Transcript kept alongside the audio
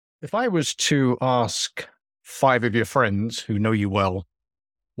If I was to ask five of your friends who know you well,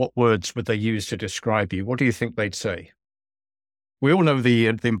 what words would they use to describe you? What do you think they'd say? We all know the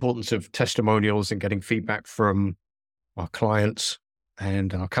importance of testimonials and getting feedback from our clients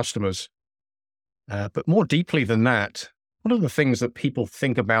and our customers. But more deeply than that, what are the things that people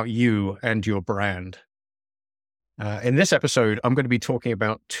think about you and your brand? In this episode, I'm going to be talking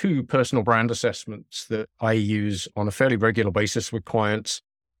about two personal brand assessments that I use on a fairly regular basis with clients.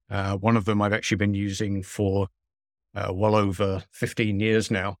 One of them I've actually been using for well over 15 years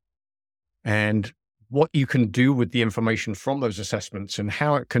now. And what you can do with the information from those assessments and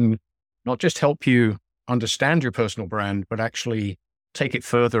how it can not just help you understand your personal brand, but actually take it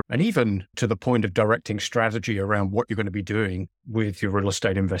further and even to the point of directing strategy around what you're going to be doing with your real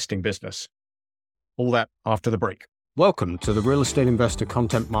estate investing business. All that after the break. Welcome to the Real Estate Investor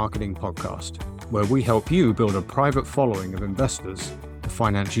Content Marketing Podcast, where we help you build a private following of investors to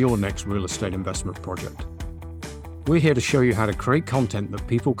finance your next real estate investment project. We're here to show you how to create content that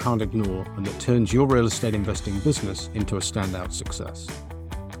people can't ignore and that turns your real estate investing business into a standout success.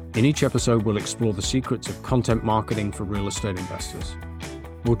 In each episode, we'll explore the secrets of content marketing for real estate investors.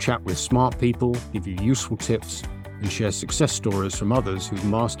 We'll chat with smart people, give you useful tips, and share success stories from others who've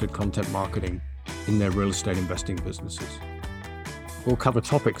mastered content marketing in their real estate investing businesses. We'll cover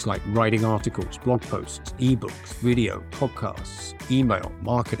topics like writing articles, blog posts, ebooks, video, podcasts, email,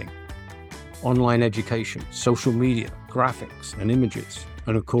 marketing, online education, social media, graphics and images,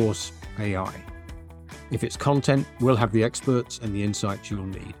 and of course, AI. If it's content, we'll have the experts and the insights you'll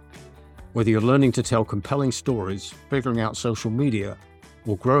need. Whether you're learning to tell compelling stories, figuring out social media,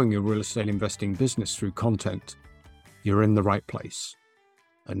 or growing your real estate investing business through content, you're in the right place.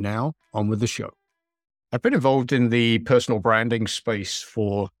 And now, on with the show. I've been involved in the personal branding space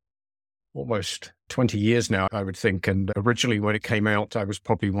for almost 20 years now, I would think. And originally when it came out, I was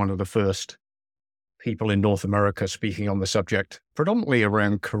probably one of the first people in North America speaking on the subject, predominantly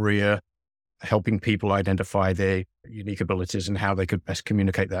around career, helping people identify their unique abilities and how they could best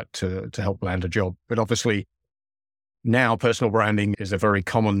communicate that to help land a job. But obviously now personal branding is a very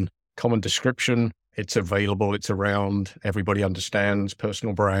common description. It's available, it's around, everybody understands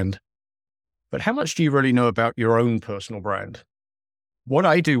personal brand. But how much do you really know about your own personal brand? What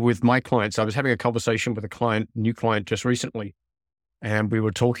I do with my clients, I was having a conversation with a new client just recently, and we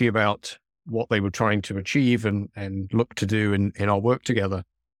were talking about what they were trying to achieve and look to do in our work together.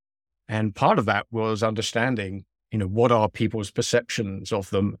 And part of that was understanding, what are people's perceptions of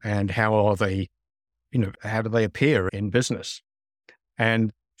them and how are they, how do they appear in business?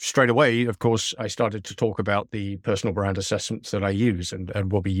 And straight away, of course, I started to talk about the personal brand assessments that I use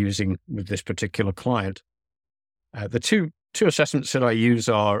and will be using with this particular client. The two assessments that I use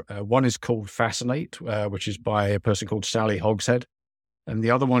are, one is called Fascinate, which is by a person called Sally Hogshead. And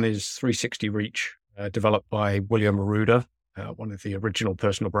the other one is 360 Reach, developed by William Arruda, one of the original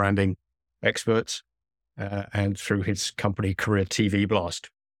personal branding experts, and through his company, Career TV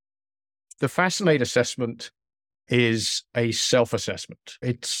Blast. The Fascinate assessment is a self-assessment.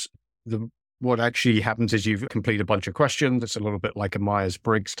 What actually happens is you complete a bunch of questions. It's a little bit like a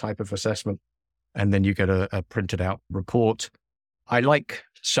Myers-Briggs type of assessment, and then you get a printed out report. I like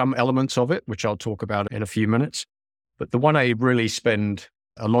some elements of it, which I'll talk about in a few minutes. But the one I really spend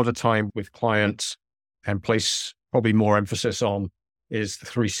a lot of time with clients and place probably more emphasis on is the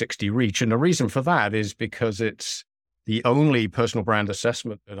 360 Reach. And the reason for that is because it's the only personal brand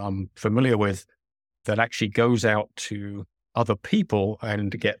assessment that I'm familiar with that actually goes out to other people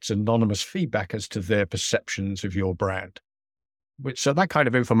and gets anonymous feedback as to their perceptions of your brand. So that kind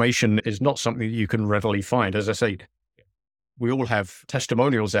of information is not something that you can readily find. As I say, we all have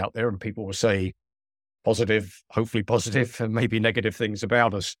testimonials out there and people will say positive, hopefully positive, and maybe negative things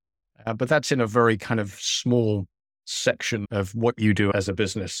about us. But that's in a very kind of small section of what you do as a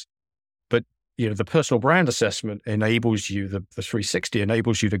business. But the personal brand assessment enables you, the 360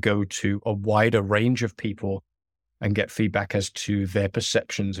 enables you to go to a wider range of people and get feedback as to their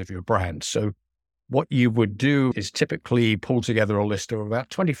perceptions of your brand. So what you would do is typically pull together a list of about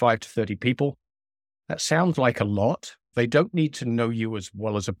 25 to 30 people. That sounds like a lot. They don't need to know you as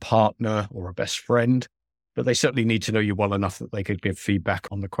well as a partner or a best friend, but they certainly need to know you well enough that they could give feedback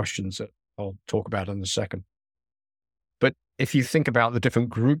on the questions that I'll talk about in a second. But if you think about the different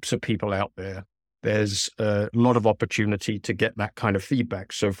groups of people out there, there's a lot of opportunity to get that kind of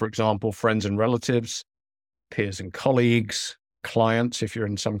feedback. So for example, friends and relatives, peers and colleagues, clients, if you're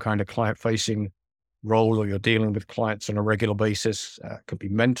in some kind of client-facing role or you're dealing with clients on a regular basis, could be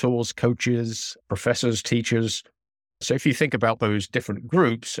mentors, coaches, professors, teachers. So if you think about those different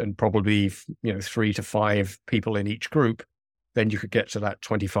groups and probably, 3 to 5 people in each group, then you could get to that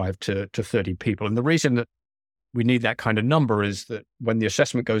 25 to 30 people. And the reason that we need that kind of number is that when the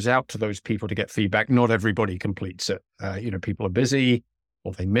assessment goes out to those people to get feedback, not everybody completes it. People are busy,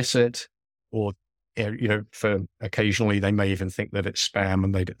 or they miss it, or for occasionally they may even think that it's spam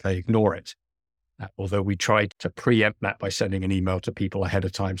and they ignore it. Although we try to preempt that by sending an email to people ahead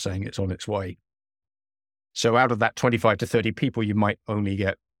of time saying it's on its way. So out of that 25 to 30 people, you might only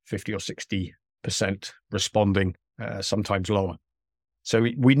get 50 or 60% responding, sometimes lower. So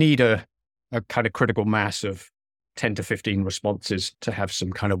we need a kind of critical mass of 10 to 15 responses to have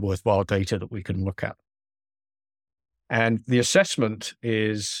some kind of worthwhile data that we can look at. And the assessment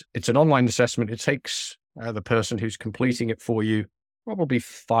it's an online assessment. It takes the person who's completing it for you probably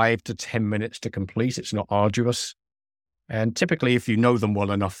 5 to 10 minutes to complete. It's not arduous. And typically, if you know them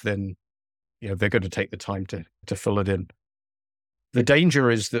well enough, then they're going to take the time to fill it in. The danger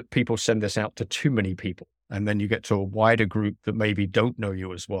is that people send this out to too many people, and then you get to a wider group that maybe don't know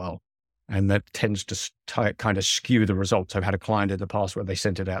you as well. And that tends to kind of skew the results. I've had a client in the past where they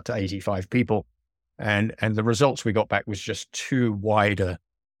sent it out to 85 people, and the results we got back was just too wide a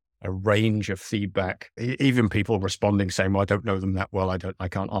range of feedback. Even people responding saying, well, I don't know them that well. I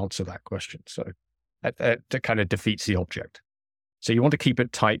can't answer that question. So that kind of defeats the object. So you want to keep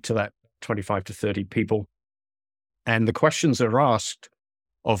it tight to that 25 to 30 people. And the questions that are asked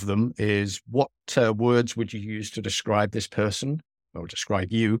of them is, what words would you use to describe this person or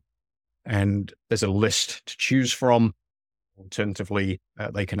describe you? And there's a list to choose from. Alternatively,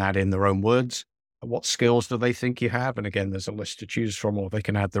 they can add in their own words. What skills do they think you have? And again, there's a list to choose from, or they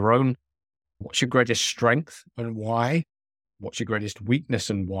can add their own. What's your greatest strength and why? What's your greatest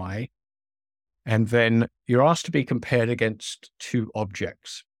weakness and why? And then you're asked to be compared against 2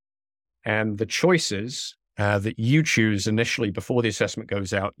 objects. And the choices that you choose initially before the assessment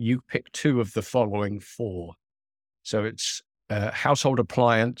goes out, you pick 2 of the following 4. So it's household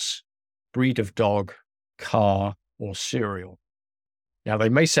appliance, breed of dog, car, or cereal. Now, they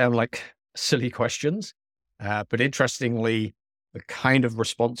may sound like silly questions, but interestingly, the kind of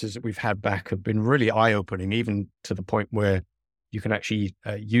responses that we've had back have been really eye-opening, even to the point where you can actually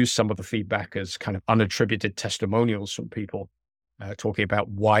use some of the feedback as kind of unattributed testimonials from people talking about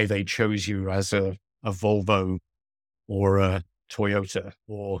why they chose you as a Volvo or a Toyota,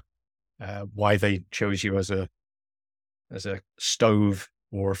 or why they chose you as a stove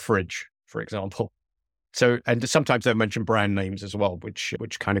or a fridge, for example. So, and sometimes they mention brand names as well, which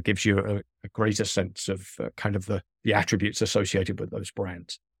kind of gives you a greater sense of kind of the attributes associated with those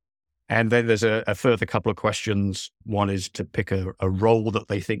brands. And then there's a further couple of questions. One is to pick a role that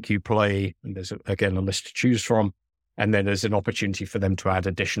they think you play. And there's, again, a list to choose from. And then there's an opportunity for them to add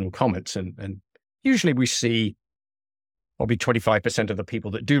additional comments. And usually we see probably 25% of the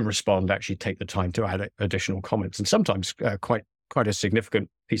people that do respond actually take the time to add additional comments, and sometimes quite a significant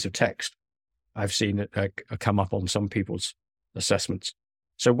piece of text. I've seen it come up on some people's assessments.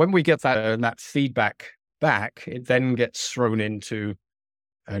 So when we get that feedback back, it then gets thrown into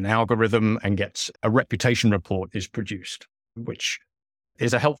an algorithm and gets a reputation report is produced, which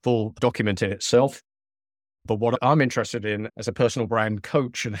is a helpful document in itself. But what I'm interested in as a personal brand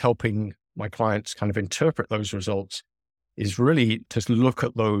coach and helping my clients kind of interpret those results is really to look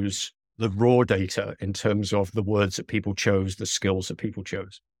at the raw data in terms of the words that people chose, the skills that people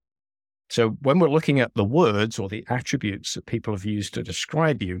chose. So when we're looking at the words or the attributes that people have used to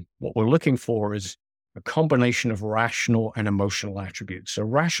describe you, what we're looking for is a combination of rational and emotional attributes. So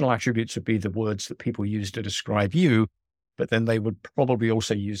rational attributes would be the words that people use to describe you, but then they would probably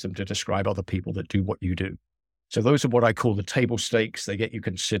also use them to describe other people that do what you do. So those are what I call the table stakes. They get you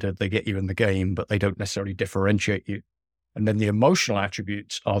considered, they get you in the game, but they don't necessarily differentiate you. And then the emotional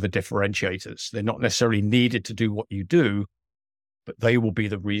attributes are the differentiators. They're not necessarily needed to do what you do, but they will be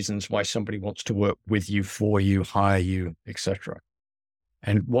the reasons why somebody wants to work with you, for you, hire you, etc.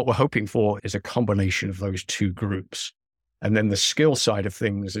 And what we're hoping for is a combination of those 2 groups. And then the skill side of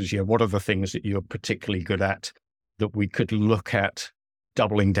things is, what are the things that you're particularly good at that we could look at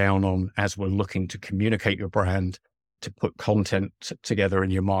doubling down on as we're looking to communicate your brand, to put content together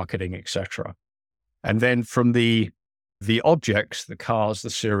in your marketing, etc. And then from the objects, the cars, the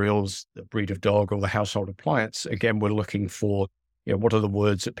cereals, the breed of dog, or the household appliance, again, we're looking for, what are the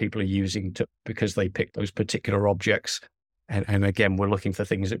words that people are using because they pick those particular objects. And again, we're looking for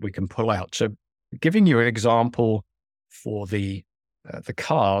things that we can pull out. So giving you an example for the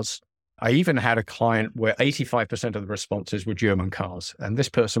cars, I even had a client where 85% of the responses were German cars. And this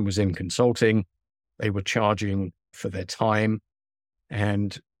person was in consulting. They were charging for their time.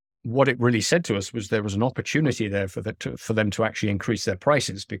 And what it really said to us was there was an opportunity there for them to actually increase their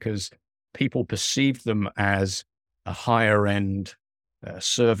prices, because people perceived them as a higher end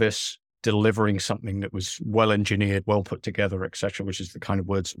service, delivering something that was well engineered, well put together, etc., which is the kind of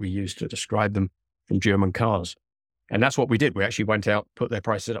words that we use to describe them from German cars. And that's what we did. We actually went out, put their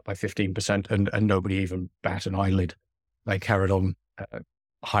prices up by 15%, and nobody even bat an eyelid. They carried on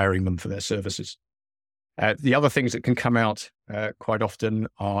hiring them for their services. The other things that can come out quite often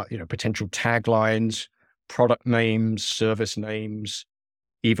are, potential taglines, product names, service names.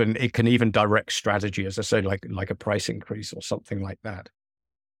 It can even direct strategy, as I say, like a price increase or something like that.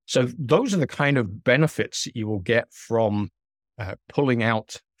 So those are the kind of benefits that you will get from pulling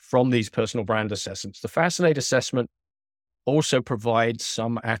out from these personal brand assessments. The Fascinate assessment also provides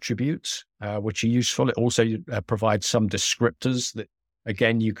some attributes which are useful. It also provides some descriptors that,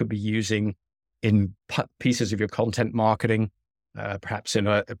 again, you could be using in pieces of your content marketing, perhaps in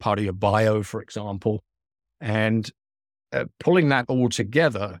a part of your bio, for example. And pulling that all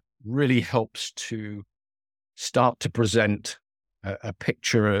together really helps to start to present a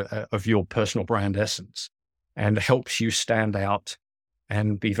picture of your personal brand essence, and helps you stand out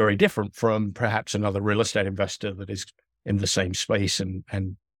and be very different from perhaps another real estate investor that is in the same space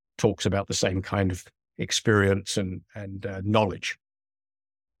and talks about the same kind of experience and knowledge.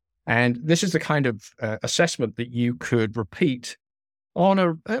 And this is the kind of assessment that you could repeat on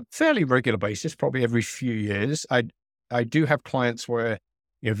a fairly regular basis, probably every few years. I do have clients where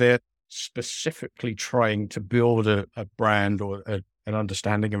they're specifically trying to build a brand or an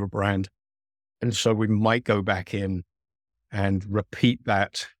understanding of a brand. And so we might go back in and repeat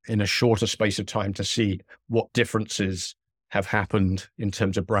that in a shorter space of time to see what differences have happened in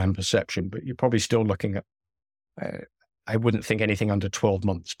terms of brand perception. But you're probably still looking at, I wouldn't think anything under 12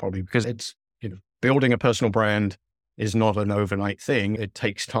 months, probably, because it's, building a personal brand is not an overnight thing. It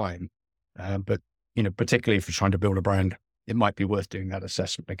takes time. But particularly if you're trying to build a brand, it might be worth doing that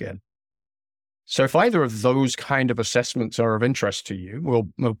assessment again. So if either of those kind of assessments are of interest to you,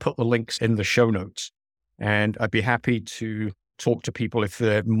 we'll put the links in the show notes. And I'd be happy to talk to people if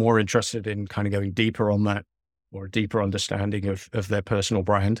they're more interested in kind of going deeper on that, or a deeper understanding of their personal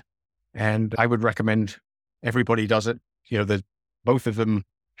brand. And I would recommend everybody does it. Both of them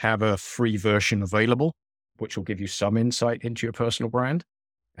have a free version available, which will give you some insight into your personal brand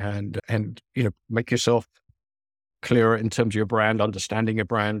and make yourself clearer in terms of your brand, understanding your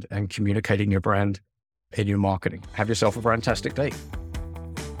brand, and communicating your brand in your marketing. Have yourself a fantastic day.